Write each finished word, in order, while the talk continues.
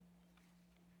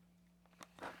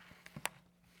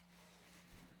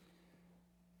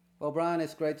Well, Brian,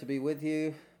 it's great to be with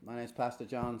you. My name is Pastor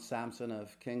John Samson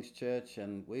of King's Church,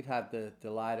 and we've had the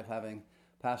delight of having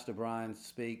Pastor Brian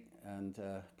speak and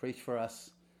preach for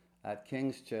us at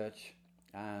King's Church.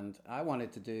 And I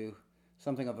wanted to do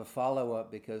something of a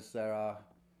follow-up because there are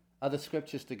other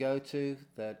scriptures to go to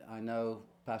that I know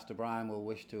Pastor Brian will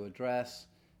wish to address,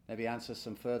 maybe answer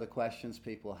some further questions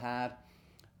people had.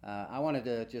 I wanted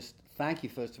to just thank you,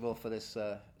 first of all, for this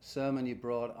sermon you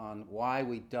brought on why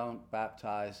we don't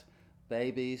baptize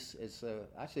babies. It's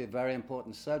actually a very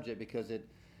important subject because it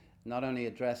not only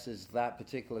addresses that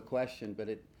particular question, but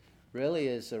it really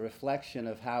is a reflection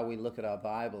of how we look at our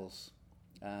Bibles.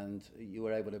 And you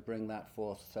were able to bring that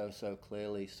forth so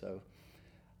clearly. So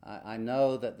I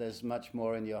know that there's much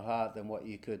more in your heart than what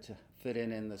you could fit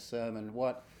in the sermon.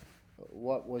 What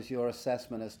was your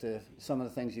assessment as to some of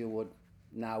the things you would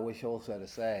now wish also to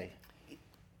say?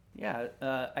 Yeah,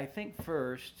 I think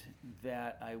first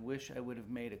that I wish I would have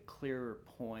made a clearer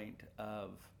point of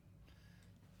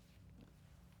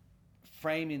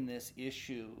framing this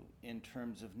issue in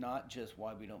terms of not just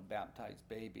why we don't baptize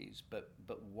babies, but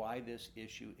why this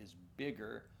issue is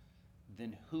bigger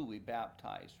than who we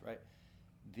baptize, right?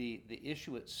 The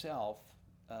issue itself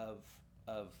of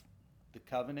the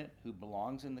covenant, who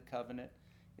belongs in the covenant,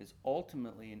 is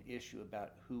ultimately an issue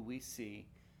about who we see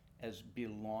as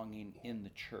belonging in the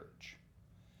church.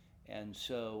 And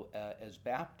so as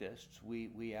Baptists,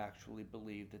 we actually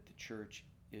believe that the church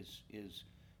is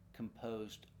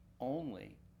composed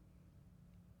only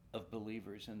of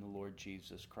believers in the Lord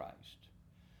Jesus Christ.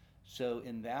 So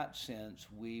in that sense,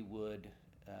 we would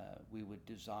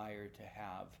desire to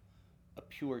have a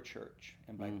pure church.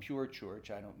 And by pure church,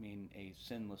 I don't mean a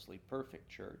sinlessly perfect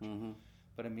church,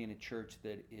 but I mean a church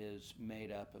that is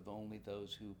made up of only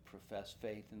those who profess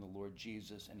faith in the Lord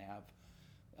Jesus and have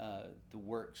the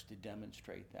works to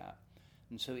demonstrate that.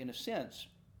 And so in a sense,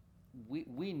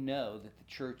 we know that the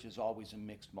church is always a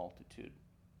mixed multitude,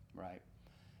 right?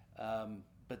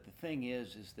 But the thing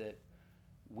is that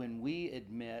when we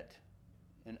admit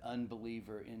an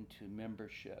unbeliever into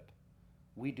membership,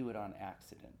 we do it on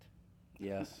accident.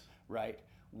 Yes. Right?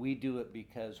 We do it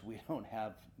because we don't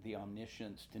have the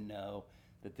omniscience to know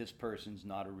that this person's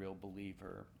not a real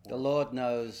believer. The Lord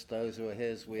knows those who are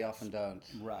His. We often don't.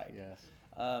 Right. Yes.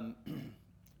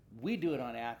 We do it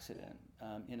on accident.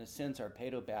 In a sense, our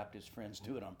Paedo-Baptist friends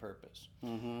do it on purpose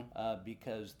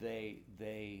because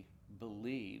they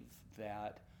believe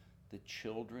that the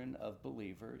children of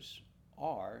believers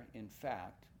are, in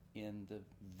fact, in the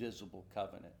visible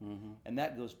covenant. And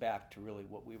that goes back to really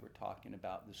what we were talking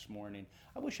about this morning.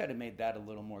 I wish I'd have made that a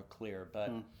little more clear,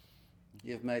 but...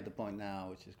 You've made the point now,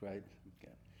 which is great.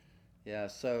 Okay. Yeah,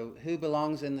 so who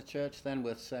belongs in the church then?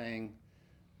 We're saying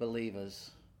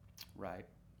believers. Right.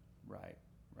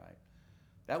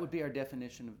 That would be our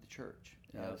definition of the church,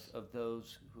 yes. of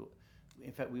those who,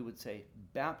 in fact, we would say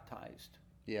baptized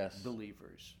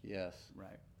believers. Yes.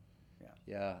 Right.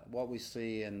 Yeah, what we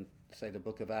see in, say, the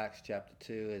book of Acts chapter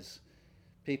 2 is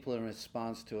people in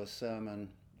response to a sermon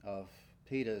of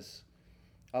Peter's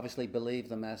obviously believed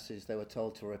the message. They were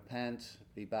told to repent,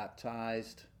 be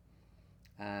baptized,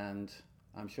 and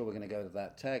I'm sure we're going to go to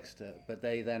that text, but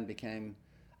they then became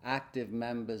active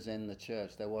members in the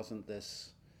church. There wasn't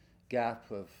this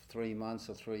gap of 3 months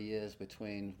or 3 years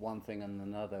between one thing and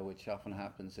another, which often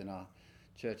happens in our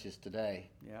churches today.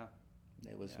 Yeah.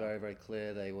 It was very, very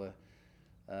clear they were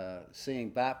seeing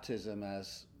baptism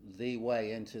as the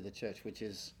way into the church, which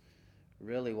is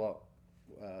really what,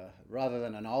 rather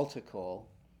than an altar call,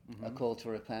 a call to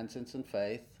repentance and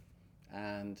faith.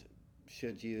 And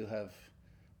should you have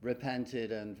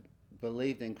repented and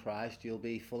believed in Christ, you'll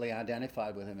be fully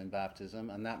identified with Him in baptism,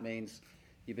 and that means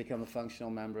you become a functional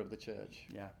member of the church.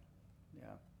 Yeah,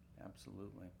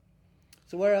 absolutely.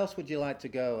 So where else would you like to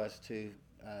go as to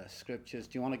scriptures?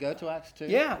 Do you want to go to Acts 2?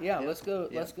 Yeah. Let's go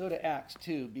to Acts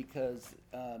 2 because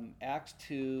Acts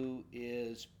 2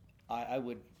 is I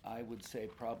would say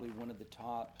probably one of the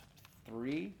top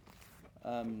 3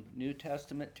 New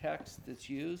Testament texts that's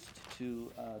used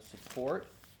to support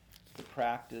the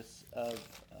practice of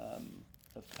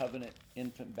covenant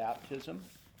infant baptism,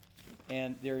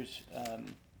 and there's a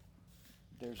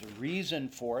reason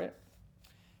for it.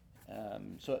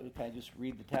 So can I just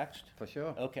read the text? For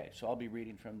sure. Okay, so I'll be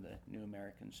reading from the New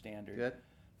American Standard, Good.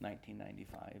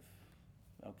 1995.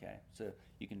 Okay, so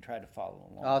you can try to follow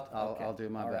along. I'll do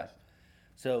my best. Right.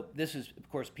 So this is, of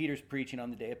course, Peter's preaching on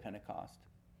the day of Pentecost.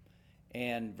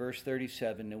 And verse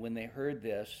 37, and when they heard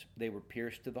this, they were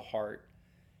pierced to the heart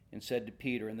and said to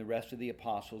Peter and the rest of the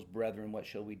apostles, "Brethren, what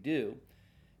shall we do?"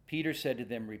 Peter said to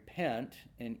them, "Repent,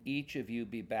 and each of you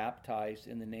be baptized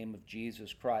in the name of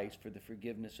Jesus Christ for the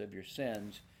forgiveness of your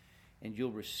sins, and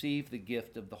you'll receive the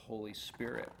gift of the Holy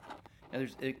Spirit." Now,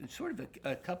 there's sort of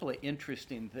a couple of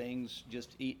interesting things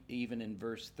just even in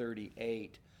verse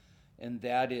 38, and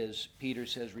that is Peter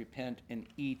says, "Repent, and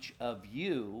each of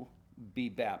you be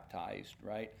baptized,"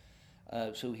 right?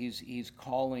 So he's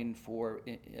calling for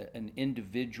an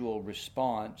individual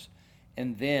response,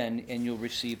 and you'll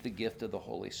receive the gift of the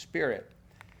Holy Spirit.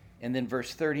 And then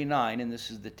verse 39, and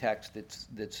this is the text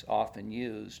that's often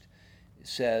used,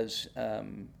 says,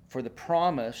 "For the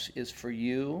promise is for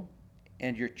you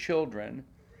and your children,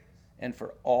 and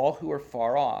for all who are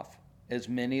far off, as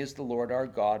many as the Lord our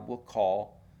God will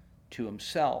call to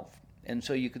himself." And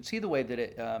so you could see the way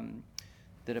that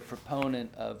that a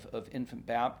proponent of infant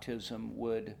baptism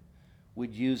would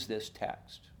use this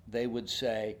text. They would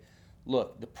say,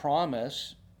 look, the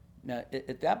promise, now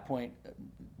at that point,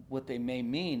 what they may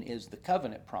mean is the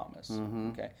covenant promise,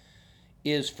 okay,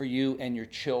 is for you and your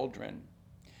children.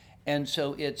 And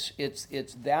so it's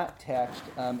that text.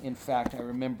 In fact, I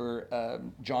remember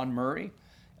John Murray,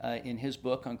 in his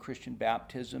book on Christian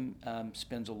baptism,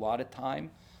 spends a lot of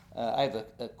time. I have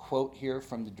a quote here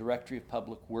from the Directory of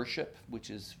Public Worship, which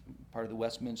is part of the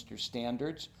Westminster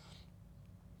Standards.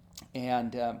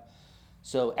 And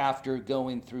so after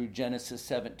going through Genesis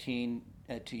 17,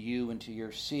 to you and to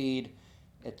your seed,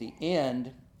 at the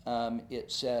end,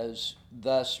 it says,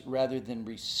 "Thus, rather than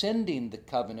rescinding the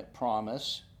covenant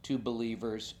promise to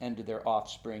believers and to their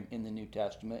offspring in the New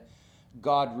Testament,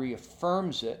 God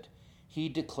reaffirms it. He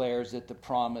declares that the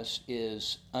promise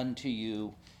is unto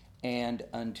you and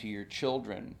unto your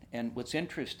children." And what's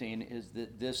interesting is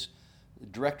that this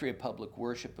Directory of Public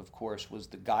Worship, of course, was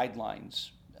the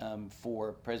guidelines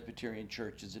for Presbyterian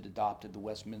churches that adopted the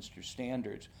Westminster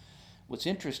Standards. What's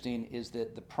interesting is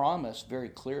that the promise very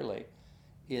clearly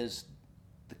is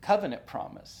the covenant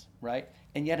promise, right?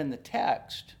 And yet in the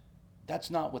text,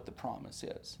 that's not what the promise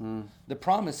is. The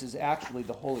promise is actually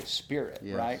the Holy Spirit,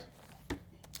 yes, right?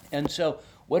 And so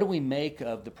what do we make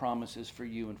of the promises for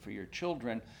you and for your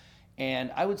children?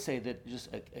 And I would say that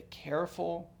just a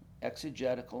careful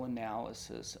exegetical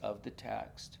analysis of the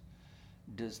text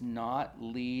does not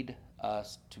lead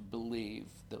us to believe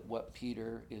that what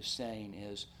Peter is saying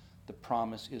is the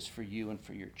promise is for you and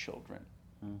for your children.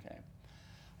 Okay.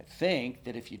 I think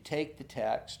that if you take the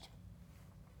text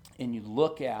and you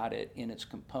look at it in its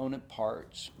component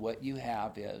parts, what you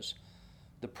have is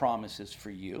the promise is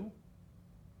for you,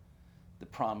 the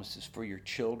promise is for your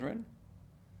children,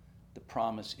 the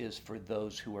promise is for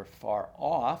those who are far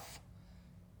off,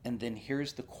 and then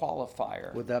here's the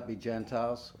qualifier. Would that be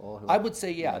Gentiles? I would say,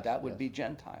 yeah, yes, that would be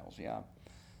Gentiles, yeah.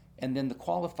 And then the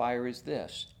qualifier is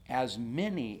this: as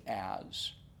many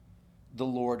as the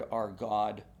Lord our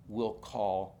God will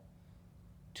call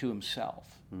to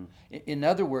himself. In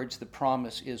other words, the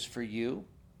promise is for you,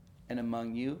 and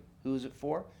among you, who is it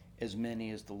for? As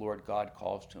many as the Lord God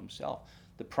calls to himself.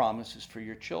 The promise is for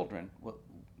your children. Well,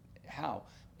 how?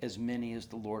 As many as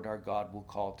the Lord our God will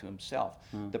call to himself.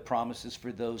 The promise is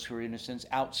for those who are, in a sense,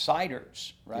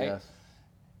 outsiders, right? Yes.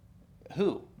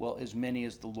 Who? Well, as many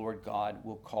as the Lord God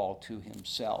will call to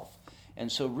himself.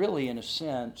 And so really, in a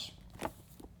sense,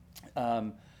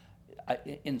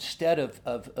 instead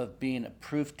of being a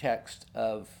proof text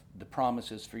of the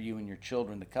promises for you and your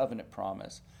children, the covenant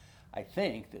promise, I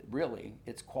think that really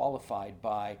it's qualified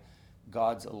by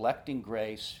God's electing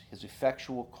grace, his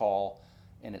effectual call,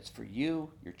 and it's for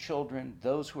you, your children,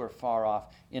 those who are far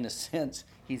off. In a sense,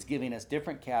 he's giving us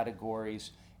different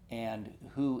categories, and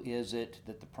who is it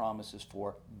that the promise is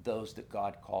for? Those that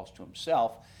God calls to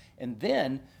himself. And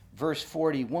then verse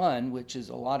 41, which is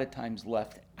a lot of times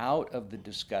left out of the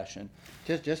discussion.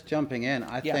 Just jumping in,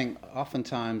 I think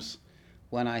oftentimes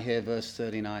when I hear verse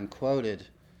 39 quoted,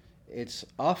 it's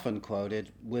often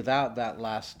quoted without that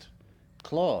last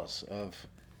clause of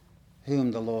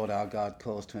whom the Lord our God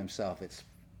calls to himself. It's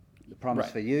the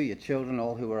promise for you, your children,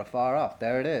 all who are afar off.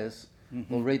 There it is.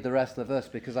 We'll read the rest of the verse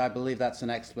because I believe that's an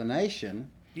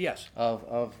explanation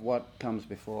of what comes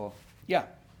before. Yeah,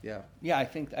 I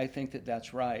think that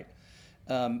that's right.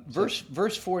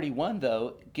 Verse 41,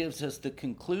 though, gives us the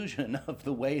conclusion of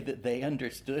the way that they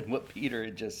understood what Peter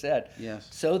had just said. Yes.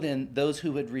 So then, those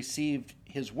who had received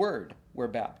his word were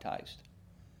baptized.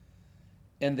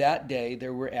 And that day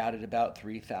there were added about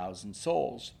 3,000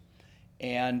 souls.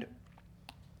 And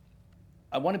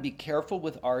I want to be careful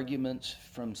with arguments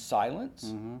from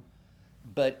silence,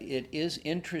 but it is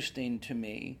interesting to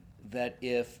me that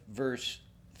if verse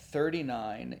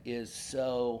 39 is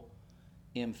so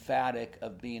emphatic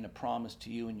of being a promise to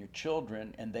you and your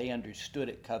children, and they understood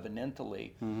it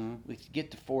covenantally. We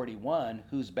get to 41,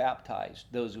 who's baptized?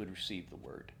 Those who would receive the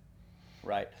word,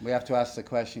 right? We have to ask the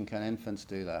question, can infants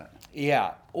do that?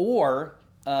 Yeah, or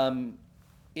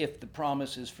if the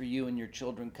promise is for you and your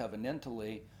children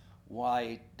covenantally,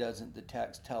 why doesn't the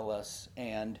text tell us,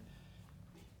 and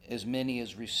as many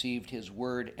as received his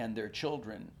word and their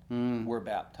children were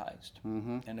baptized?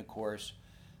 And of course,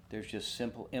 there's just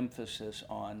simple emphasis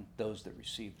on those that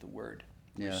received the word,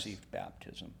 received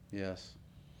baptism. Yes.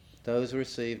 Those who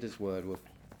received his word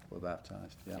were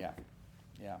baptized.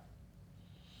 Yeah.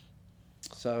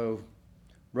 So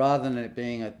rather than it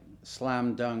being a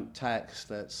slam dunk text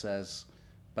that says,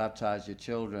 baptize your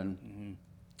children,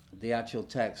 the actual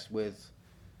text with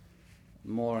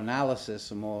more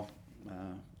analysis and more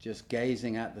just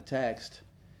gazing at the text,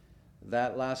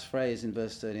 that last phrase in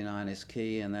verse 39 is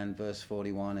key, and then verse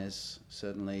 41 is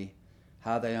certainly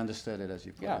how they understood it, as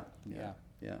you put it.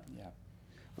 Yeah.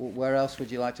 Well, where else would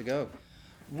you like to go?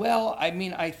 Well, I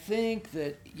mean, I think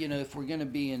that, if we're going to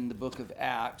be in the book of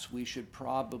Acts, we should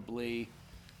probably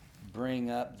bring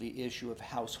up the issue of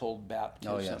household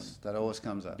baptism. Oh, yes, that always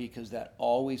comes up. Because that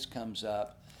always comes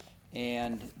up.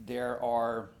 And there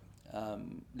are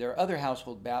other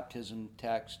household baptism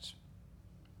texts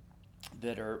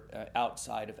that are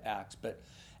outside of Acts, but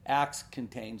Acts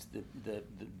contains the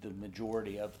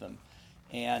majority of them.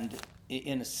 And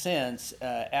in a sense,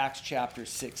 Acts chapter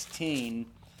 16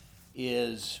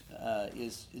 is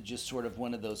just sort of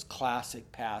one of those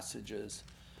classic passages.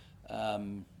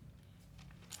 In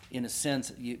a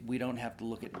sense, we don't have to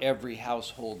look at every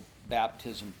household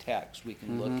baptism text. We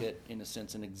can look at, in a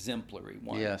sense, an exemplary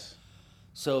one. Yes.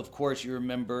 So, of course, you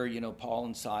remember, Paul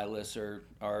and Silas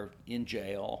are in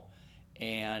jail,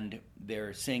 and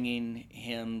they're singing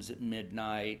hymns at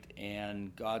midnight,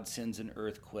 and God sends an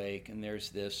earthquake, and there's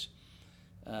this,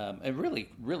 and really,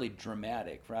 really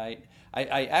dramatic, right?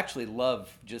 I actually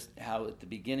love just how at the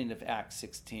beginning of Acts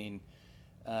 16,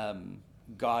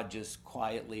 God just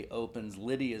quietly opens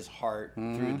Lydia's heart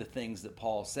through the things that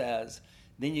Paul says.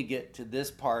 Then you get to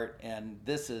this part, and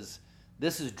this is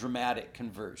dramatic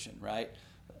conversion, right?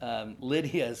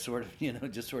 Lydia is sort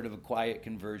of, just sort of a quiet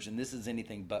conversion. This is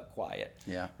anything but quiet.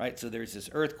 Yeah. Right? So there's this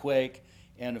earthquake,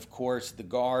 and of course the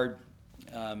guard,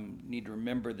 need to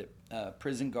remember that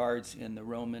prison guards in the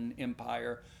Roman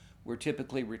Empire were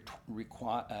typically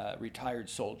retired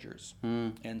soldiers.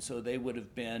 And so they would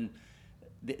have been,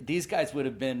 these guys would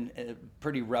have been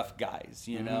pretty rough guys,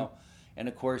 you know? And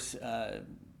of course,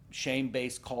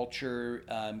 shame-based culture,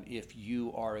 if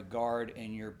you are a guard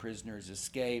and your prisoners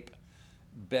escape,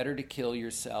 better to kill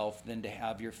yourself than to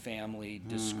have your family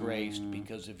disgraced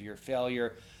because of your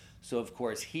failure. So, of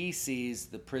course, he sees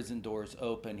the prison doors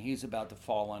open. He's about to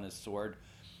fall on his sword.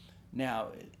 Now,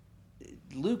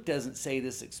 Luke doesn't say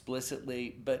this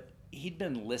explicitly, but he'd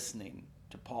been listening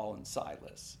to Paul and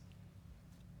Silas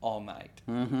all night.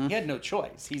 He had no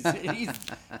choice. He's the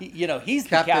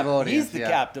captive audience. He's the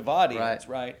captive audience,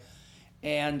 right?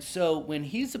 And so when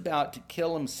he's about to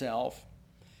kill himself,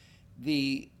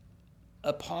 the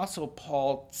Apostle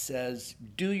Paul says,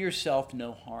 "Do yourself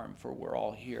no harm, for we're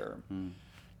all here."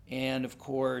 And of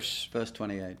course, verse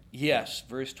 28. Yes,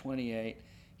 verse 28.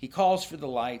 He calls for the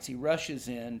lights. He rushes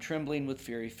in, trembling with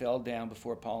fear. He fell down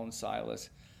before Paul and Silas.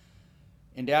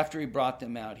 And after he brought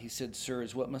them out, he said,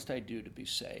 "Sirs, what must I do to be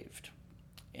saved?"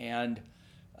 And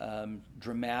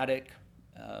dramatic,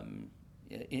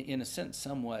 in a sense,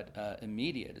 somewhat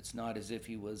immediate. It's not as if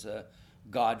he was a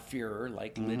God-fearer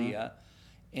like Lydia.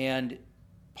 And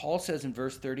Paul says in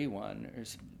verse 31, or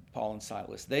Paul and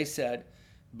Silas, they said,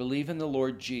 "Believe in the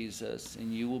Lord Jesus,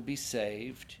 and you will be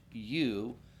saved,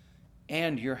 you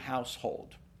and your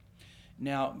household."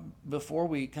 Now, before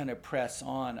we kind of press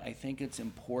on, I think it's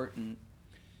important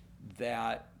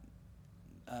that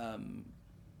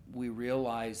we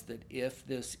realize that if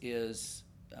this is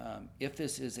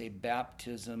a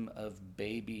baptism of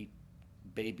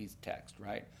baby's text,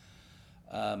 right?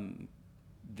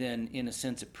 Then in a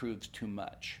sense it proves too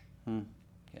much.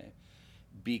 Okay,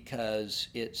 because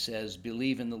it says,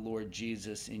 "Believe in the Lord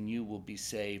Jesus, and you will be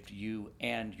saved, you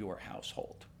and your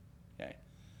household." Okay,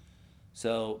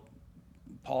 so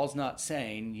Paul's not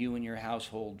saying you and your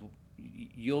household,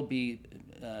 you'll be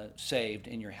saved,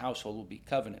 and your household will be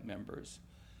covenant members.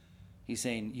 He's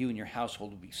saying you and your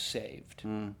household will be saved,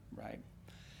 right?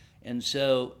 And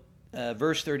so,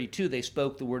 verse 32, they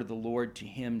spoke the word of the Lord to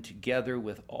him together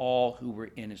with all who were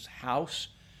in his house.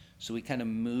 So we kind of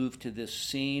move to this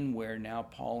scene where now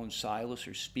Paul and Silas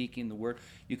are speaking the word.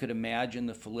 You could imagine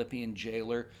the Philippian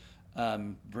jailer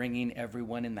bringing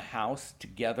everyone in the house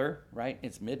together, right?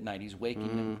 It's midnight. He's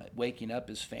waking up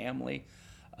his family,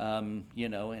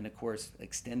 and of course,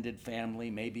 extended family,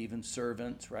 maybe even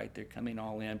servants, right? They're coming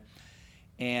all in.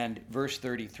 And verse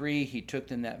 33, he took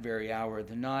them that very hour of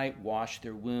the night, washed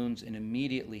their wounds, and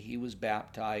immediately he was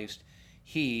baptized,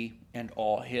 he and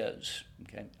all his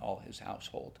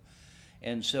household.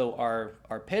 And so our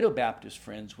Paedo-Baptist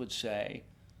friends would say,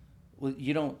 well,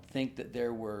 you don't think that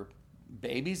there were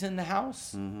babies in the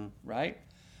house, right?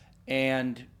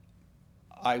 And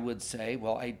I would say,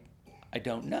 well, I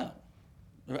don't know.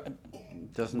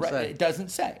 Doesn't say. It doesn't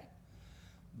say.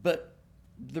 But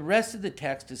the rest of the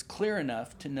text is clear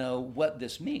enough to know what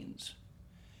this means.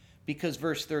 Because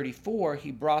verse 34,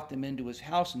 he brought them into his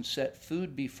house and set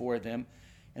food before them.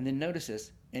 And then notice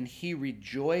this, and he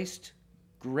rejoiced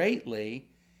greatly,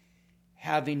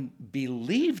 having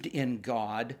believed in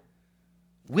God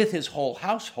with his whole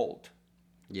household.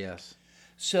 Yes.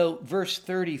 So verse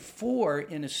 34,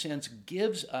 in a sense,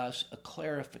 gives us a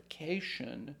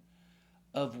clarification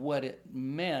of what it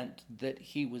meant that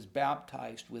he was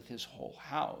baptized with his whole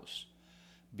house.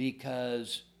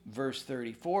 Because verse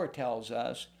 34 tells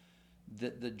us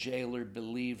that the jailer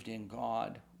believed in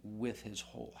God with his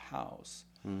whole house.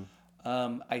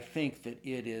 I think that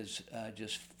it is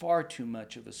just far too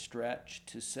much of a stretch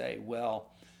to say,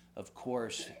 well, of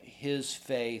course, his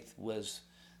faith was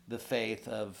the faith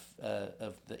of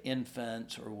the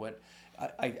infants or what.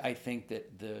 I think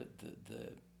that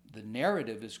the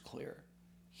narrative is clear.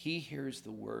 He hears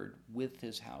the word with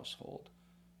his household,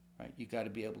 right? You got to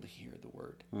be able to hear the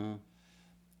word.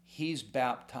 He's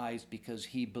baptized because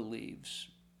he believes,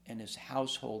 and his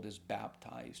household is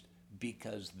baptized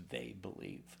because they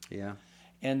believe. Yeah.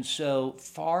 And so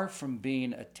far from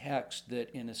being a text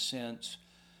that, in a sense,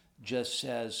 just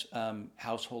says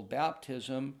household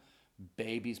baptism,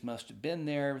 babies must have been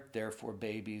there, therefore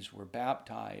babies were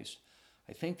baptized.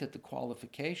 I think that the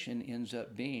qualification ends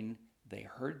up being they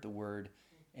heard the word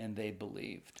and they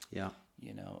believed. Yeah.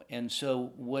 And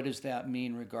so what does that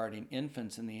mean regarding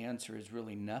infants? And the answer is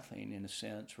really nothing, in a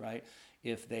sense, right?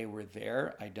 If they were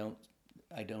there, I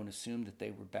don't assume that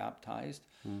they were baptized,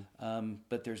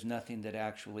 but there's nothing that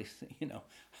actually,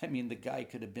 the guy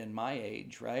could have been my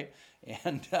age, right?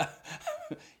 And,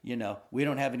 we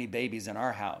don't have any babies in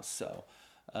our house.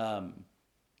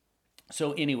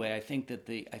 So anyway, I think that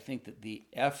the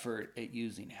effort at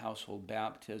using household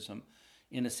baptism,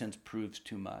 in a sense, proves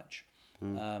too much,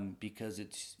 because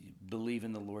it's believe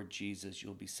in the Lord Jesus,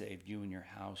 you'll be saved, you and your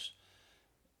house.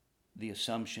 The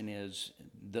assumption is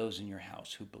those in your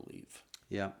house who believe.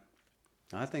 Yeah,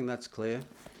 I think that's clear.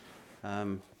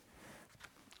 Or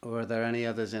are there any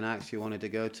others in Acts you wanted to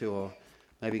go to, or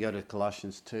maybe go to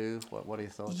Colossians 2? What are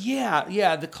your thoughts?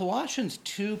 Yeah. The Colossians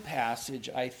 2 passage,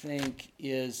 I think,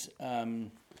 is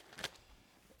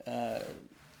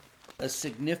a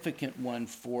significant one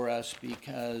for us,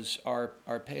 because our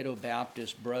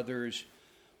Paedo-Baptist brothers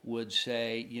would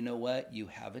say, you know what, you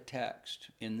have a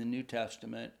text in the New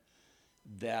Testament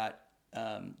that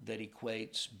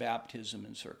equates baptism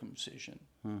and circumcision.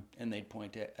 And they'd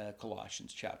point to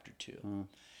Colossians chapter 2.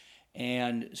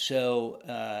 And so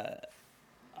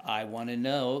I want to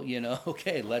know,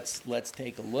 okay, let's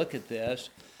take a look at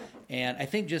this. And I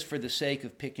think just for the sake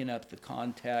of picking up the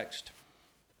context,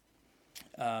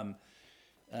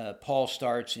 Paul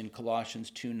starts in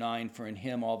Colossians 2:9, for in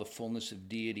him all the fullness of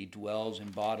deity dwells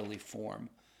in bodily form.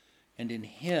 And in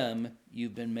him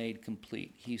you've been made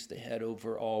complete. He's the head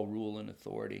over all rule and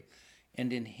authority.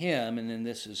 And in him, and then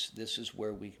this is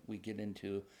where we get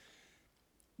into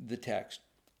the text.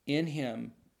 In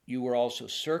him you were also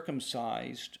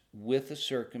circumcised with a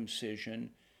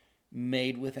circumcision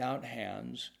made without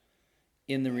hands,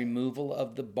 in the removal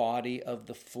of the body of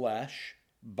the flesh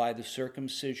by the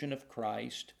circumcision of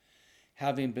Christ,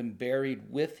 having been buried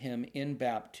with him in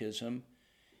baptism,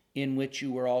 in which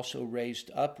you were also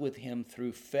raised up with him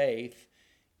through faith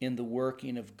in the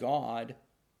working of God,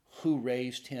 who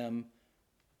raised him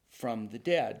from the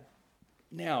dead.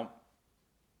 Now,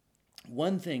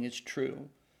 one thing is true,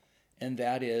 and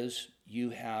that is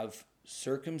you have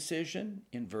circumcision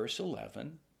in verse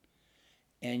 11,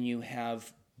 and you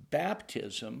have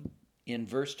baptism in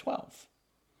verse 12.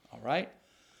 All right?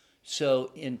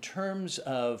 So in terms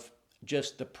of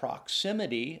just the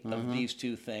proximity of these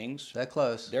two things, they're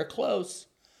close. They're close.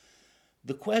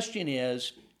 The question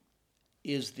is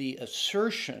the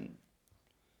assertion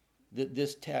that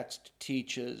this text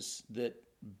teaches that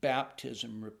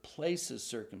baptism replaces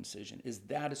circumcision, is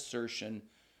that assertion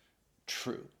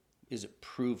true? Is it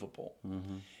provable?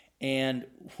 And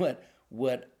what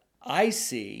I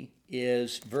see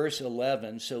is verse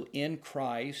 11. So in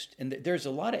Christ, and there's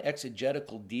a lot of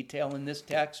exegetical detail in this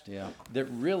text that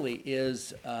really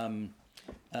is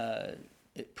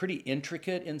pretty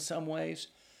intricate in some ways.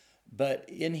 But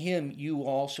in him you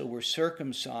also were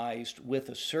circumcised with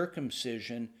a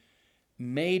circumcision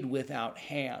made without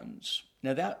hands.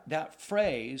 Now that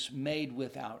phrase, made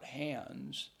without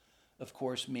hands, of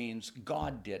course means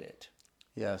God did it.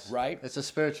 Yes. Right? It's a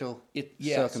spiritual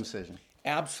circumcision.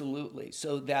 Absolutely.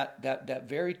 So that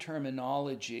very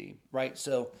terminology, right?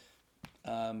 So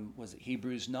was it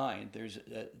Hebrews 9? There's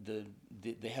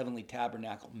the heavenly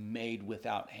tabernacle made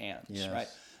without hands, right?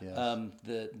 Yes.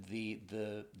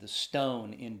 The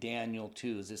stone in Daniel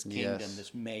 2 is this kingdom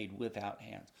that's made without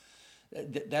hands.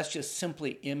 That's just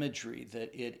simply imagery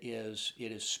that it is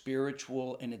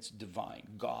spiritual and it's divine.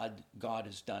 God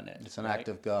has done it. It's an act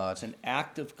of God. It's an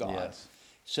act of God. Yes.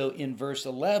 So in verse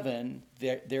 11,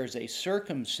 there's a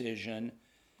circumcision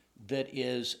that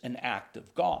is an act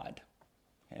of God.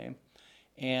 Okay?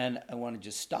 And I want to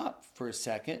just stop for a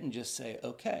second and just say,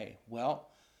 okay, well,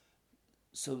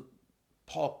 so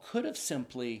Paul could have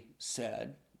simply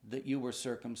said that you were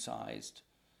circumcised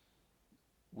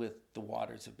with the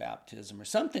waters of baptism or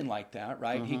something like that,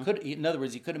 right? Mm-hmm. He could, in other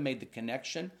words, he could have made the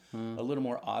connection a little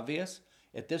more obvious.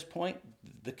 At this point,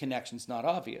 the connection's not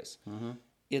obvious. Mm-hmm.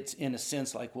 It's in a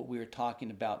sense like what we were talking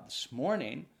about this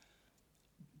morning.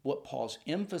 What Paul's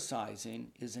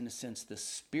emphasizing is, in a sense, the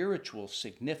spiritual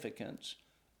significance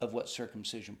of what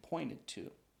circumcision pointed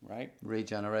to, right?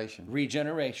 Regeneration.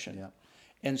 Yeah.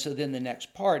 And so then the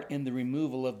next part, in the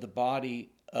removal of the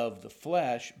body of the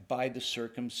flesh by the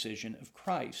circumcision of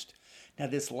Christ. Now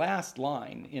this last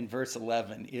line in verse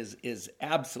 11 is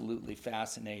absolutely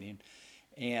fascinating.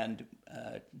 And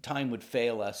time would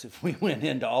fail us if we went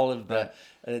into all of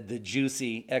the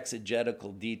juicy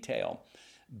exegetical detail.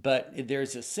 But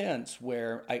there's a sense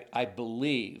where I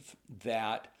believe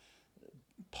that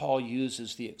Paul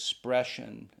uses the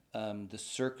expression, the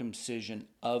circumcision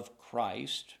of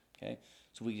Christ. Okay,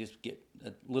 so we just get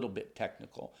a little bit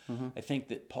technical. Mm-hmm. I think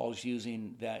that Paul's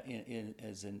using that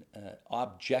as an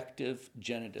objective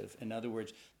genitive. In other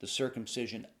words, the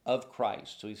circumcision of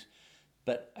Christ.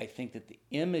 But I think that the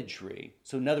imagery,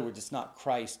 so in other words, it's not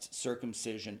Christ's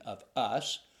circumcision of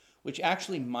us, which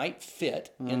actually might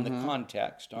fit in the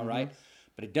context, all right?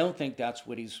 But I don't think that's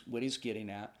what he's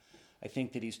getting at. I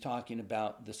think that he's talking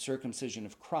about the circumcision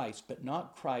of Christ, but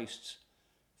not Christ's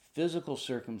physical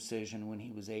circumcision when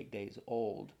he was 8 days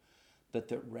old, but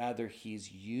that rather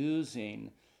he's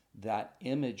using that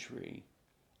imagery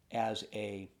as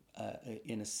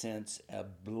in a sense, a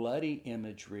bloody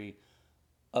imagery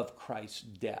of Christ's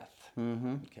death.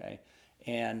 Mm-hmm. Okay,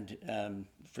 and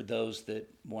for those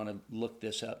that want to look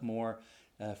this up more,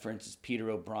 for instance, Peter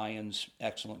O'Brien's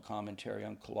excellent commentary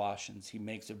on Colossians, he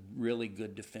makes a really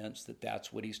good defense that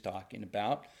that's what he's talking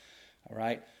about. All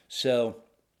right, so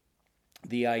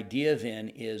the idea then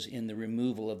is in the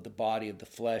removal of the body of the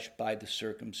flesh by the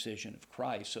circumcision of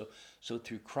Christ. So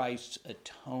through Christ's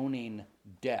atoning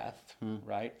death,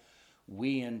 right,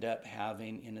 we end up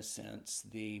having, in a sense,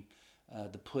 the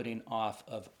putting off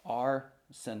of our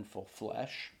sinful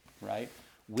flesh, right,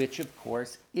 which of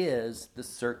course is the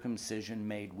circumcision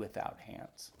made without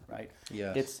hands, right?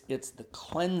 Yes. It's the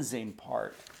cleansing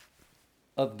part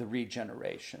of the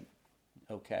regeneration,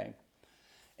 okay?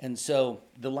 And so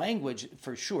the language,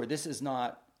 for sure, this is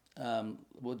not,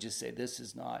 we'll just say this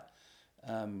is not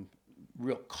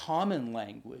real common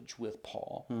language with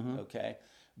Paul, okay?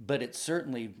 But it's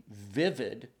certainly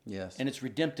vivid, yes, and it's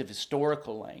redemptive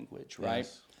historical language, right?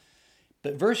 Yes.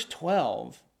 But verse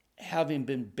 12, having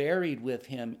been buried with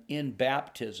him in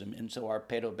baptism, and so our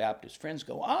Paedo-Baptist friends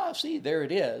go, see, there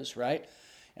it is, right?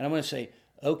 And I'm going to say,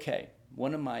 okay,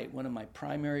 one of my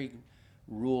primary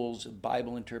rules of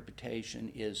Bible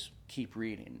interpretation is keep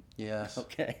reading. Yes.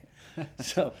 Okay.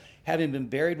 So, having been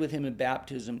buried with him in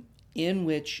baptism, in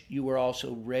which you were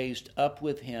also raised up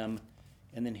with him,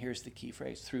 and then here's the key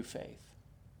phrase, through faith.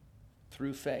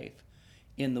 Through faith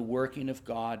in the working of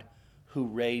God who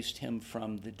raised him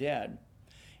from the dead.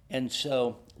 And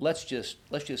so let's just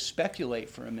speculate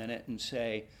for a minute and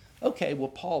say, okay, well,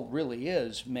 Paul really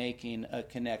is making a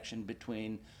connection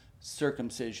between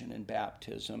circumcision and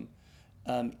baptism.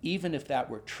 Even if that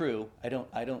were true, I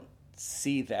don't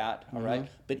see that, all right?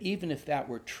 But even if that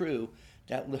were true,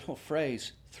 that little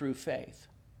phrase, through faith,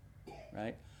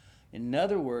 right? In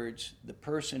other words, the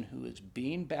person who is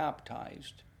being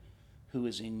baptized, who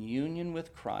is in union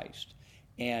with Christ,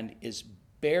 and is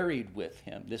buried with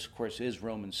him, this of course is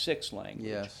Romans 6 language,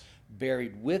 yes,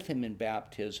 buried with him in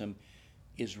baptism,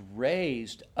 is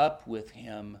raised up with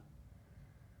him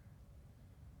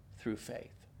through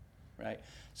faith, right?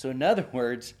 So in other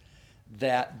words,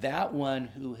 that one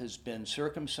who has been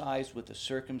circumcised with a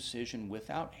circumcision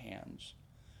without hands,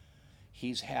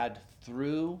 he's had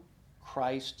through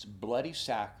Christ's bloody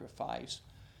sacrifice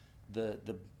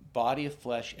the body of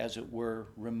flesh, as it were,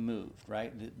 removed,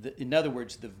 right? In other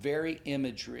words, the very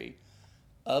imagery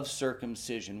of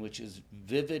circumcision, which is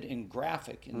vivid and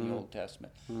graphic in the Old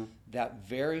Testament, that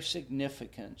very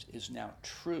significance is now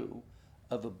true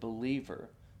of a believer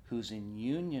who's in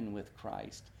union with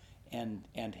Christ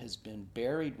and has been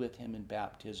buried with him in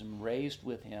baptism, raised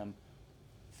with him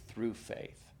through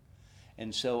faith.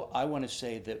 And so I want to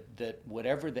say that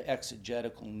whatever the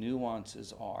exegetical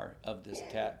nuances are of this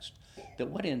text, that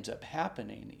what ends up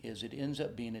happening is it ends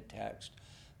up being a text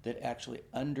that actually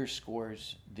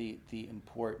underscores the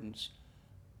importance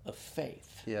of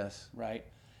faith. Yes. Right?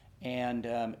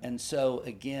 And so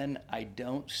again, I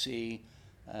don't see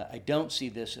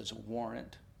this as a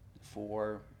warrant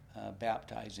for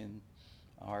baptizing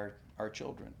our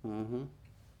children. Mm-hmm.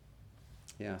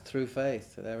 Yeah, through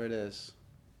faith. There it is.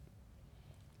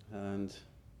 And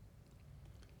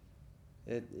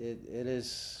it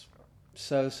is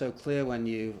so clear when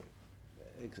you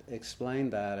explain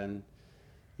that, and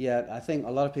yet I think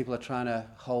a lot of people are trying to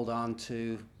hold on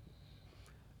to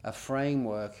a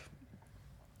framework,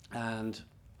 and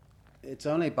it's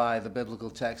only by the biblical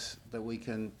text that we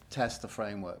can test the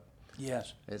framework.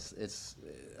 Yes. It's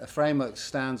a framework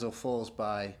stands or falls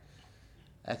by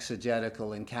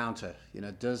exegetical encounter.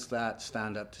 Does that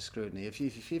stand up to scrutiny? If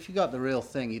you got the real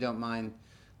thing, you don't mind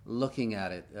looking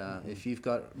at it. If you've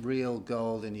got real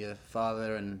gold and your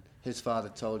father and his father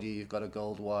told you you've got a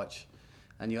gold watch,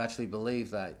 and you actually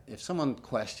believe that, if someone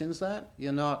questions that,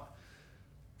 you're not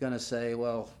going to say,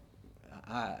 well,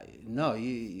 no,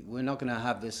 we're not going to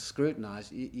have this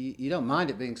scrutinized. You don't mind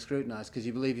it being scrutinized because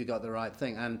you believe you got the right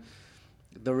thing and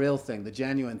the real thing, the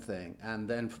genuine thing. And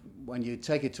then when you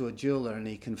take it to a jeweler and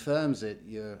he confirms it,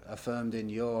 you're affirmed in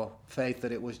your faith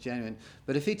that it was genuine.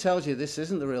 But if he tells you this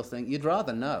isn't the real thing, you'd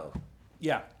rather know.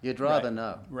 Yeah. You'd rather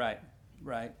know. Right.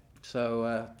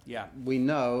 So we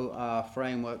know our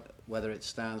framework, whether it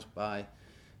stands by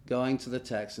going to the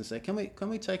text and say, can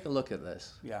we take a look at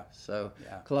this? Yeah. So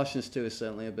Colossians 2 is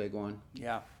certainly a big one.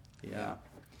 Yeah.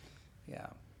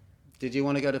 Did you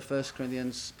want to go to 1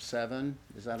 Corinthians 7?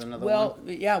 Is that another one? Well,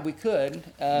 yeah, we could.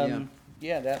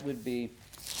 That would be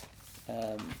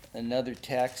another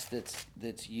text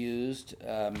that's used.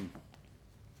 I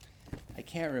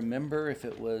can't remember if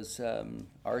it was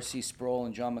R.C. Sproul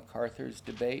and John MacArthur's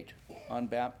debate on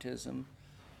baptism.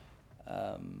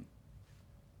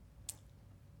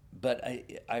 But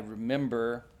I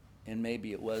remember, and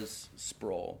maybe it was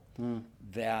Sproul,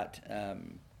 that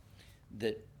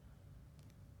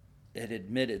had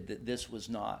admitted that this was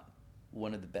not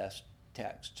one of the best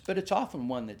texts, but it's often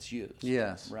one that's used.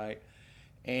 Yes. Right?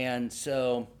 And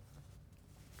so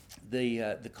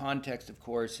the context, of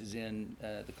course, is in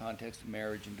the context of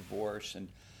marriage and divorce,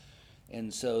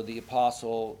 and so the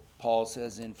Apostle Paul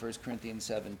says in 1 Corinthians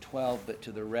 7:12, but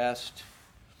to the rest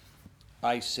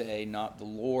I say, not the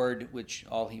Lord, which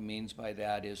all he means by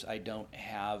that is I don't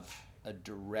have a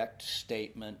direct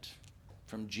statement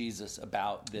from Jesus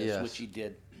about this, which he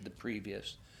did the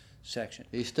previous section.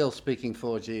 He's still speaking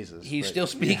for Jesus. He's still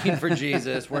speaking for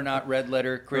Jesus. We're not red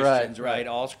letter Christians, right?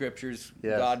 All scriptures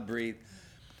God-breathed.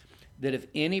 That if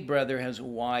any brother has a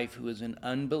wife who is an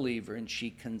unbeliever and she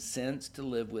consents to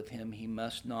live with him, he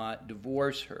must not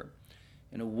divorce her.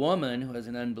 And a woman who has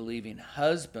an unbelieving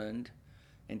husband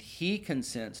and he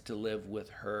consents to live with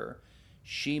her,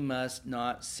 she must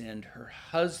not send her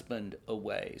husband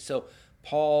away. So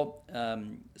Paul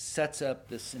sets up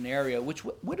the scenario, which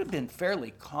would have been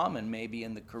fairly common maybe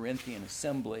in the Corinthian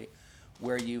assembly,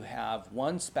 where you have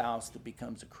one spouse that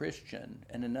becomes a Christian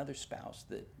and another spouse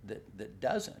that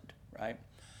doesn't, right?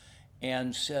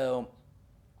 And so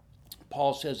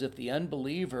Paul says if the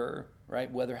unbeliever,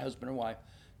 right, whether husband or wife,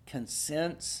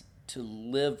 consents to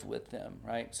live with them,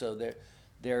 right? So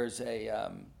there's a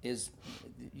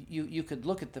you could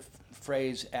look at the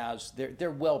phrase as they're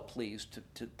well pleased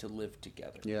to live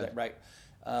together, right?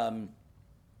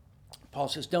 Paul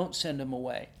says don't send them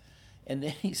away, and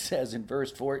then he says in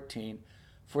verse 14,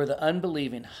 for the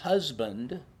unbelieving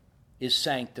husband is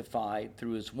sanctified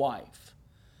through his wife,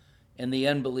 and the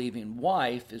unbelieving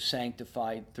wife is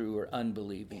sanctified through her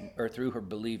unbelieving or through her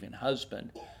believing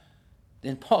husband.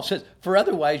 Then Paul says, for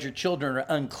otherwise your children are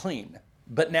unclean,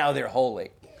 but now they're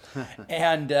holy.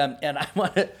 And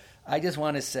I just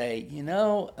want to say,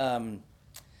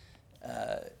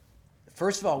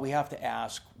 first of all, we have to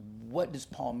ask, what does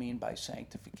Paul mean by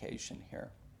sanctification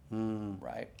here?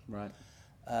 Right.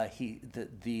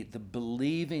 the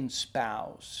believing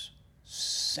spouse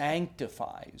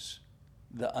sanctifies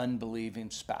the unbelieving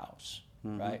spouse,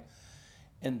 right?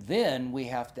 And then we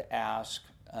have to ask,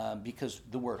 because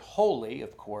the word holy,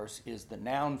 of course, is the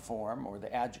noun form or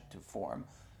the adjective form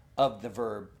of the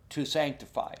verb to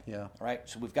sanctify. Yeah. Right?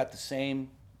 So we've got the same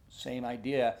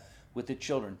idea with the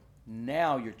children.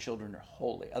 Now your children are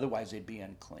holy, otherwise they'd be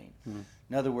unclean.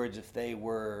 In other words, if they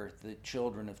were the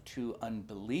children of two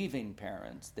unbelieving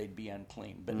parents, they'd be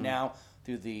unclean. But now,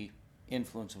 through the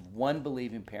influence of one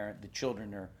believing parent, the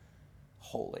children are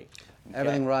holy. Okay?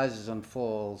 Everything rises and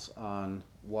falls on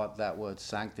what that word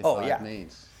sanctified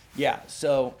means. Yeah.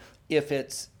 So if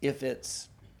it's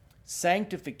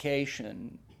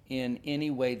sanctification in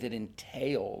any way that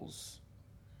entails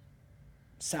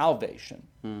salvation,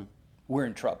 we're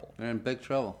in trouble. We're in big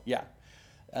trouble. Yeah.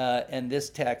 And this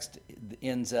text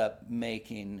ends up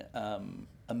making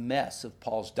a mess of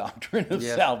Paul's doctrine of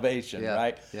salvation,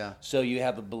 right? Yeah. So you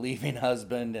have a believing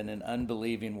husband and an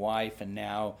unbelieving wife, and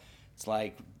now it's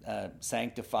like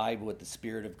sanctified what the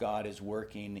Spirit of God is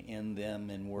working in them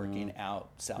and working out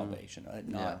salvation.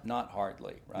 Not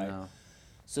hardly, right? No.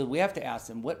 So we have to ask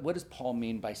them, what does Paul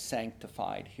mean by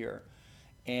sanctified here?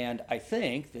 And I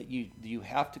think that you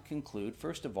have to conclude,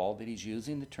 first of all, that he's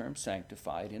using the term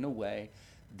sanctified in a way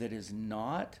that is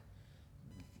not,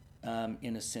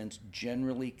 in a sense,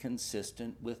 generally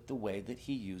consistent with the way that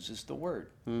he uses the word.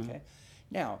 Okay.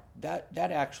 Now, that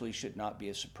actually should not be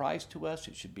a surprise to us.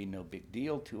 It should be no big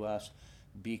deal to us,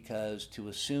 because to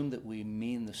assume that we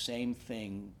mean the same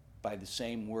thing by the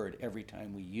same word every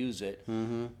time we use it,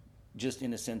 just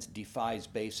in a sense defies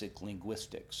basic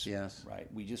linguistics. Yes. Right?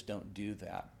 We just don't do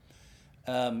that.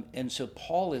 And so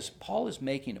Paul is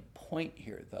making a point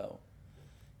here, though,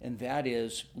 and that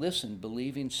is, listen,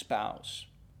 believing spouse,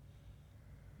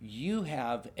 you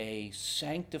have a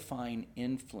sanctifying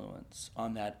influence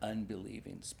on that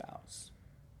unbelieving spouse,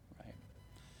 right?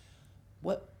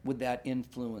 What would that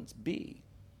influence be?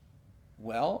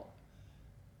 Well,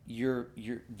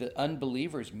 the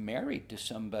unbeliever is married to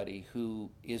somebody who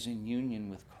is in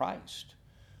union with Christ,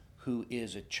 who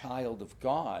is a child of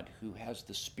God, who has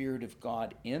the Spirit of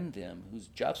God in them, who's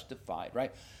justified,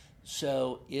 right?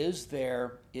 So is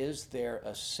there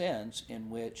a sense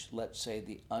in which, let's say,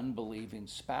 the unbelieving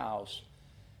spouse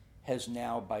has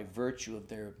now, by virtue of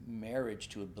their marriage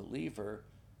to a believer,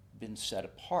 been set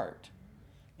apart?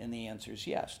 And the answer is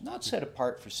yes. Not set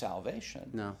apart for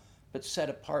salvation, No. but set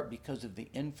apart because of the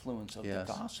influence of the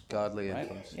gospel. Godly right?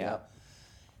 influence. Yeah.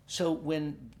 So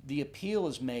when the appeal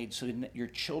is made so that your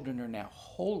children are now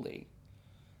holy,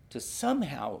 to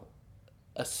somehow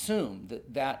assume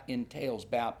that entails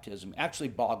baptism actually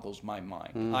boggles my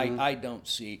mind. I don't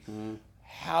see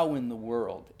how in the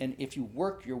world, and if you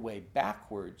work your way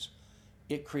backwards,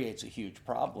 it creates a huge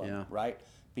problem, right?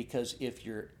 Because if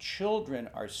your children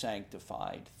are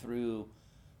sanctified through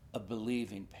a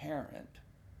believing parent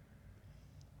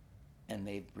and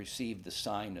they've received the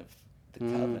sign of the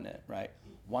covenant, right?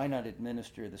 Why not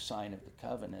administer the sign of the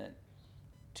covenant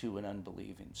to an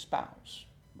unbelieving spouse,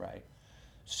 right?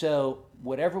 So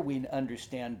whatever we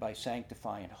understand by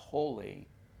sanctifying holy,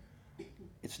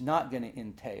 it's not going to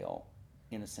entail,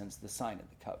 in a sense, the sign of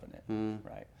the covenant,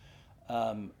 right?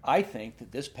 I think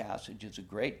that this passage is a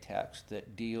great text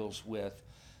that deals with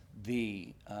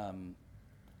the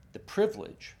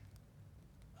privilege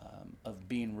of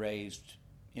being raised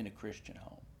in a Christian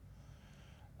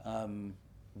home.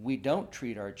 We don't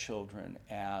treat our children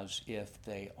as if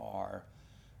they are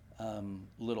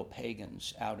little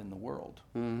pagans out in the world,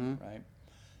 right?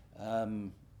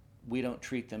 We don't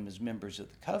treat them as members of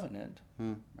the covenant,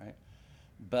 right?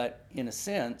 But in a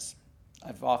sense,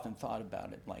 I've often thought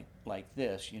about it like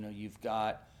this. You know, you've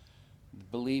got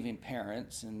believing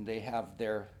parents, and they have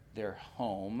their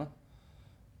home,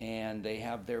 and they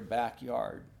have their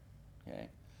backyard, okay?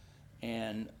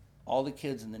 And all the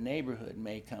kids in the neighborhood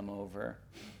may come over,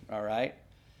 all right?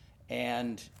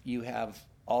 And you have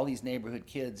all these neighborhood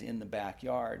kids in the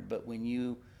backyard, but when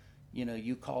you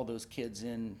call those kids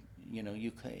in,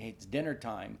 it's dinner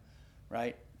time,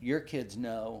 right? Your kids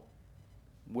know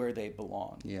where they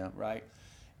belong, right?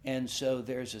 And so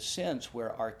there's a sense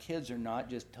where our kids are not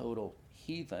just total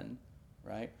heathen,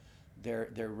 right? They're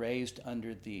raised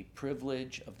under the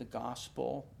privilege of the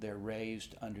gospel. They're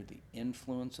raised under the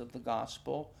influence of the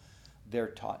gospel. They're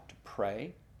taught to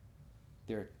pray.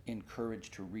 They're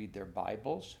encouraged to read their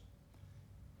Bibles.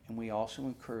 And we also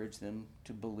encourage them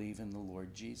to believe in the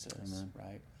Lord Jesus,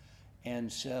 right?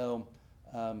 And so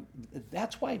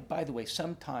that's why, by the way,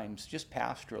 sometimes, just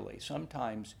pastorally,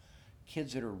 sometimes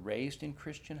kids that are raised in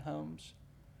Christian homes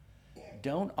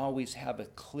don't always have a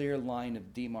clear line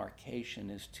of demarcation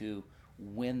as to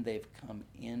when they've come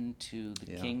into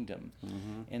the kingdom.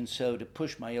 And so to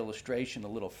push my illustration a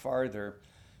little farther,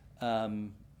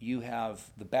 you have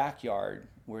the backyard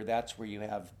that's where you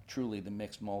have truly the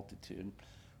mixed multitude,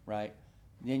 right?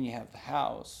 Then you have the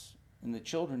house, and the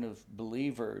children of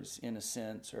believers, in a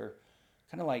sense, are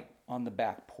kind of like on the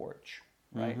back porch,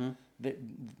 right?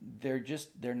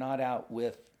 They're not out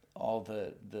with all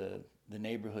the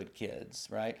neighborhood kids,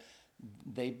 right?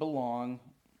 They belong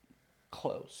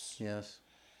close. Yes.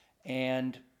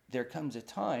 And there comes a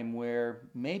time where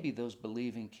maybe those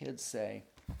believing kids say,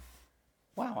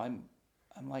 wow, I'm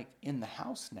like in the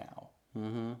house now,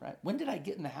 right? When did I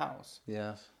get in the house?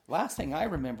 Yes. Last thing I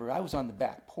remember, I was on the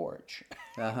back porch,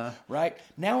 right?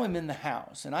 Now I'm in the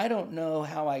house, and I don't know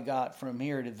how I got from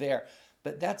here to there,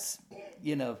 but that's,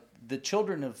 the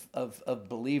children of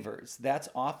believers, that's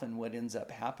often what ends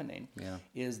up happening,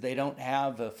 is they don't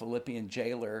have a Philippian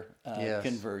jailer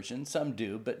conversion. Some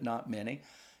do, but not many.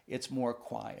 It's more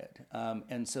quiet.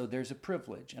 And so there's a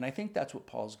privilege. And I think that's what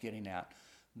Paul's getting at.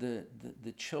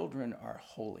 The children are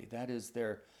holy. That is,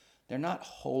 they're not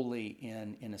holy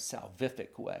in a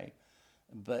salvific way,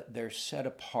 but they're set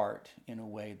apart in a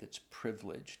way that's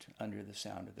privileged under the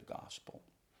sound of the gospel.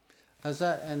 Is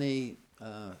that any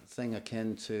thing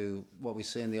akin to what we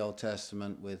see in the Old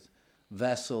Testament with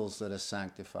vessels that are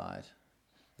sanctified,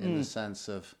 in the sense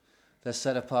of they're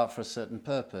set apart for a certain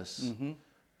purpose?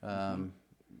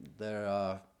 There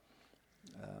are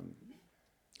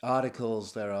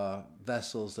articles, there are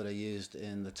vessels that are used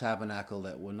in the tabernacle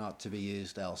that were not to be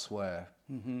used elsewhere.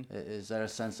 Is there a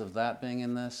sense of that being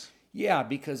in this? Yeah,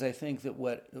 because I think that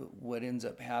what ends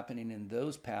up happening in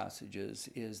those passages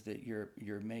is that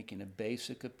you're making a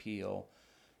basic appeal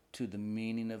to the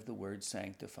meaning of the word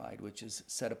sanctified, which is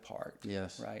set apart.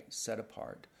 Yes. Right? Set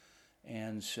apart.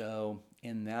 And so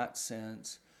in that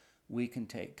sense, we can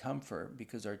take comfort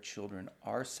because our children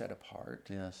are set apart.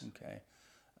 Yes. Okay.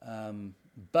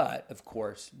 But of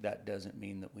course, that doesn't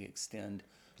mean that we extend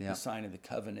the sign of the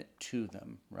covenant to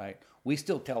them, right? We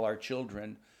still tell our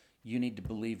children, you need to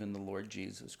believe in the Lord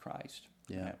Jesus Christ.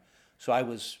 Yeah. Okay?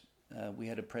 So we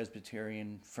had a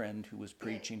Presbyterian friend who was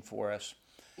preaching for us.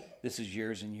 This is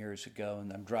years and years ago,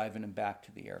 and I'm driving him back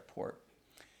to the airport.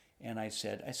 And I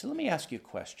said, let me ask you a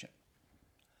question.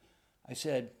 I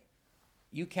said,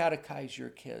 you catechize your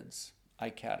kids, I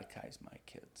catechize my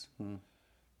kids.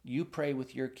 You pray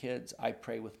with your kids, I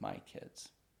pray with my kids.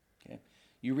 Okay?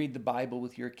 You read the Bible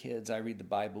with your kids, I read the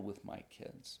Bible with my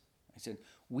kids. I said,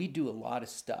 we do a lot of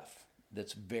stuff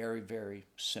that's very, very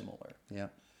similar. Yeah.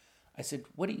 I said,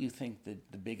 what do you think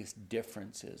the biggest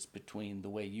difference is between the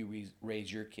way you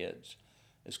raise your kids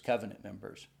as covenant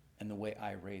members and the way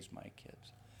I raise my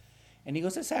kids? And he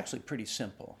goes, it's actually pretty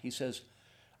simple. He says,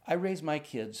 I raise my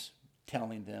kids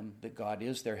telling them that God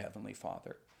is their heavenly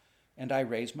Father. And I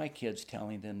raise my kids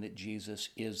telling them that Jesus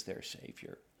is their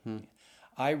Savior.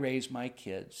 I raise my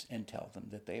kids and tell them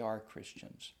that they are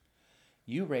Christians.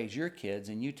 You raise your kids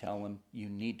and you tell them you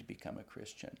need to become a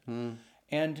Christian.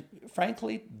 And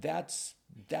frankly, that's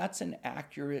an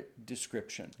accurate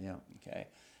description. Yeah. Okay.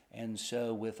 And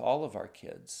so with all of our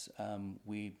kids,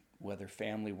 whether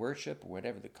family worship or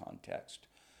whatever the context,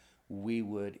 we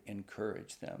would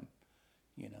encourage them,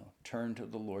 turn to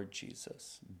the Lord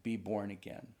Jesus, be born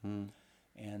again.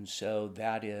 And so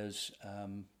that is,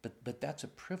 but that's a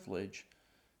privilege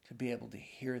to be able to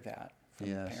hear that from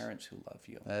parents who love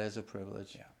you. That is a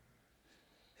privilege. Yeah.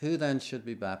 Who then should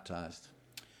be baptized?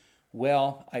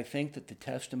 Well, I think that the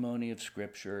testimony of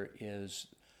Scripture is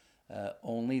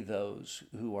only those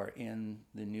who are in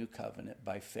the new covenant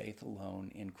by faith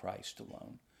alone, in Christ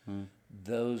alone.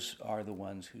 Those are the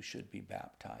ones who should be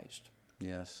baptized.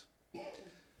 Yes.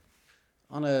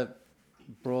 On a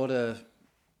broader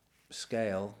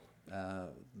scale,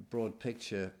 broad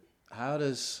picture, how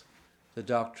does the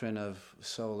doctrine of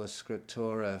sola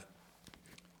scriptura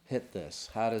hit this?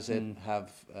 How does it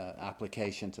have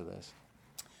application to this?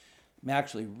 I'm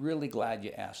actually really glad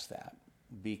you asked that,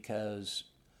 because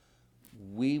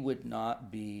we would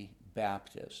not be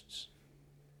Baptists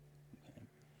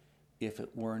if it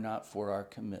were not for our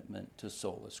commitment to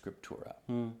sola scriptura.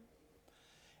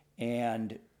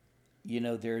 And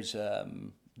there's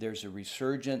a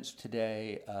resurgence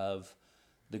today of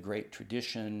the great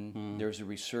tradition. There's a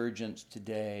resurgence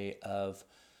today of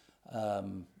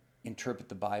interpret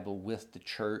the Bible with the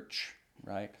church,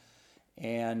 right?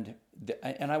 And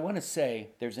I want to say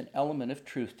there's an element of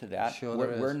truth to that. Sure,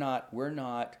 we're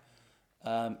not.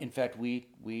 In fact,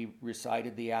 we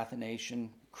recited the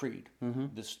Athanasian Creed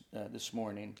this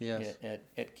morning Yes.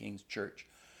 at King's Church.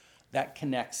 That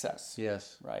connects us.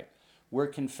 Yes. Right. we're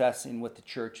confessing what the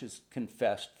church has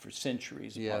confessed for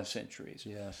centuries upon Yes. centuries.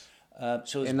 Yes.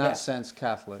 So In that sense,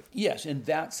 Catholic. yes, in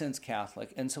that sense,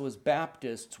 Catholic. And so as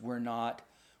Baptists, we're not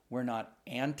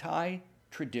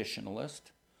anti-traditionalist.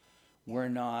 We're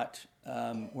not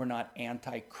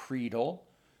anti-creedal.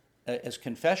 As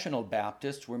confessional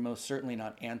Baptists, we're most certainly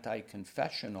not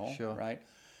anti-confessional, Sure. right?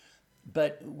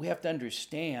 But we have to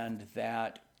understand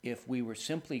that if we were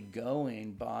simply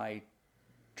going by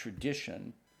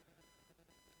tradition,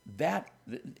 that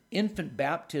infant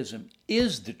baptism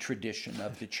is the tradition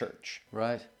of the church.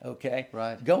 Right. Okay?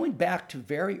 Right. Going back to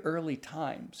very early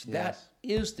times, that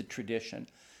Yes. is the tradition.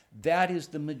 That is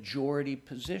the majority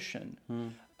position.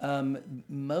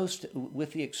 Most,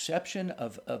 with the exception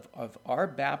of our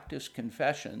Baptist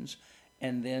confessions,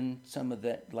 and then some of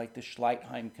the, like the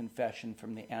Schleitheim confession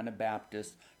from the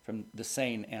Anabaptists, from the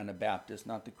sane Anabaptists,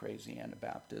 not the crazy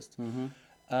Anabaptists.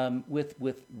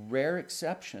 With rare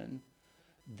exception,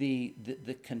 the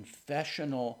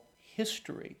confessional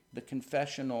history, the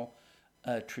confessional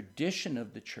tradition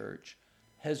of the church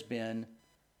has been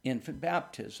infant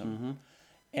baptism.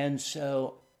 And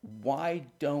so why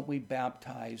don't we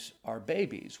baptize our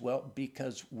babies? Well,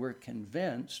 because we're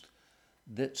convinced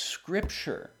that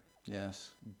Scripture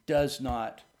Yes. does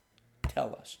not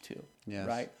tell us to, Yes.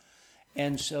 right?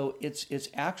 And so it's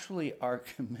actually our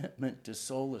commitment to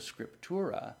sola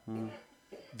scriptura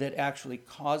that actually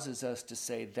causes us to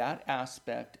say that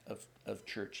aspect of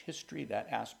church history, that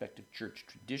aspect of church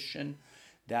tradition,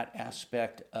 that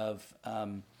aspect of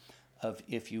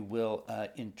if you will,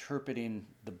 interpreting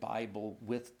the Bible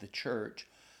with the church.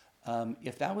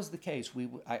 If that was the case,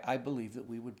 I believe that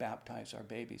we would baptize our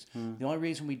babies. The only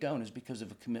reason we don't is because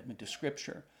of a commitment to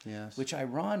Scripture, Yes. which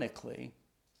ironically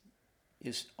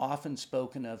is often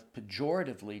spoken of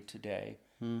pejoratively today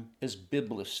as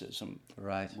biblicism.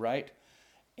 Right. Right?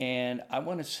 And I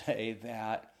want to say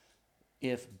that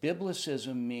if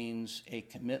biblicism means a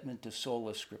commitment to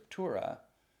sola scriptura,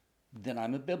 then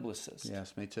I'm a biblicist.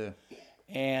 Yes, me too.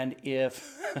 And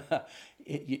if,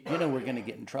 we're going to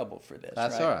get in trouble for this.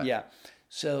 That's right? all right. Yeah.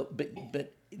 So,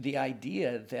 but the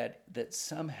idea that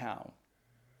somehow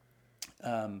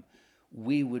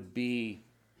we would be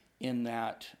in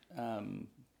that,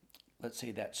 let's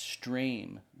say, that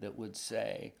stream that would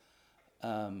say,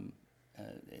 and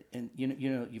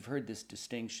you've heard this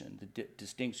distinction, the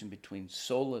distinction between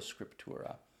sola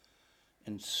scriptura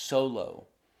and solo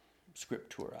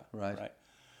scriptura. Right.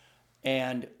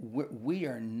 And we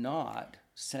are not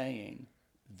saying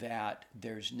that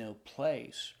there's no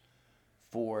place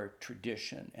for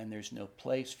tradition and there's no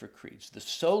place for creeds. The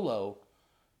solo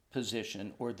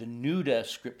position, or the nuda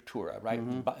scriptura, right?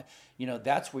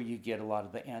 That's where you get a lot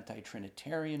of the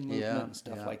anti-Trinitarian movement and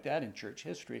stuff like that in church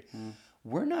history.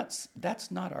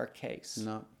 That's not our case.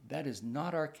 No. That is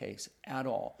not our case at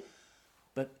all.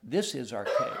 But this is our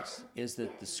case, is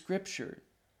that the Scripture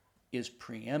is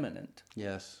preeminent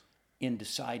Yes. in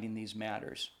deciding these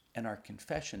matters, and our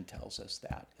confession tells us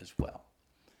that as well.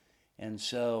 And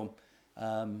so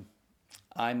I'm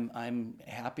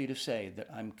happy to say that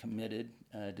I'm committed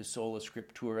to sola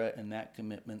scriptura, and that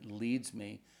commitment leads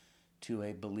me to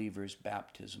a believer's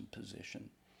baptism position.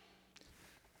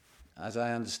 As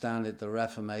I understand it, the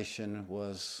Reformation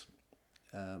was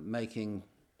making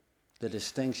the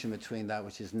distinction between that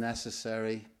which is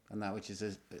necessary and that which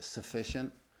is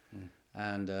sufficient.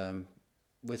 And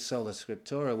with sola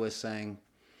scriptura, we're saying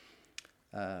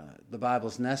the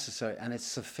Bible's necessary and it's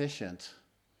sufficient.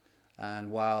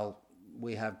 And while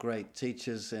we have great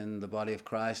teachers in the body of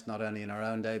Christ, not only in our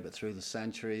own day, but through the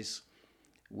centuries,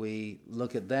 we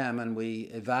look at them and we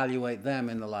evaluate them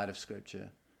in the light of Scripture.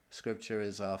 Scripture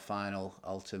is our final,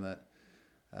 ultimate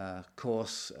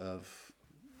course of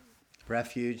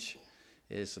refuge,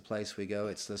 is the place we go.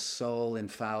 It's the sole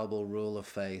infallible rule of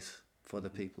faith for the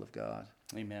people of God.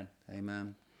 Amen.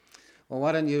 Amen. Well,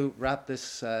 why don't you wrap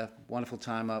this wonderful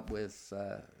time up with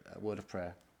a word of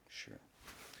prayer? Sure.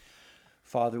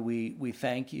 Father, we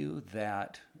thank you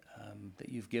that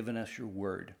you've given us your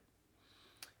word.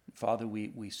 Father,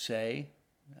 we say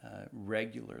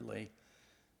regularly,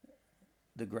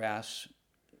 the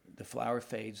flower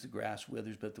fades, the grass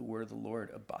withers, but the word of the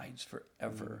Lord abides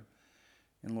forever.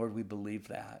 And Lord, we believe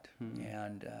that.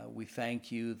 And we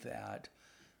thank you that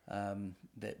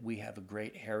we have a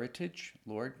great heritage,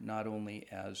 Lord, not only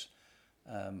as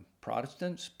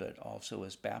Protestants, but also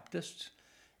as Baptists.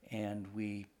 And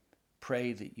we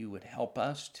pray that you would help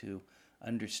us to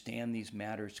understand these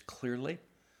matters clearly.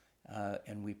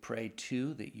 And we pray,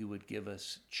 too, that you would give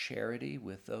us charity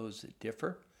with those that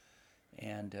differ.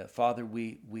 And Father,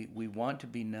 we want to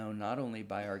be known not only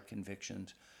by our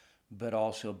convictions, but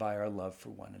also by our love for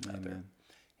one another. Amen.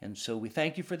 And so we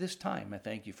thank you for this time. I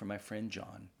thank you for my friend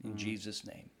John. In Jesus'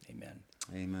 name, amen.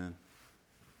 Amen.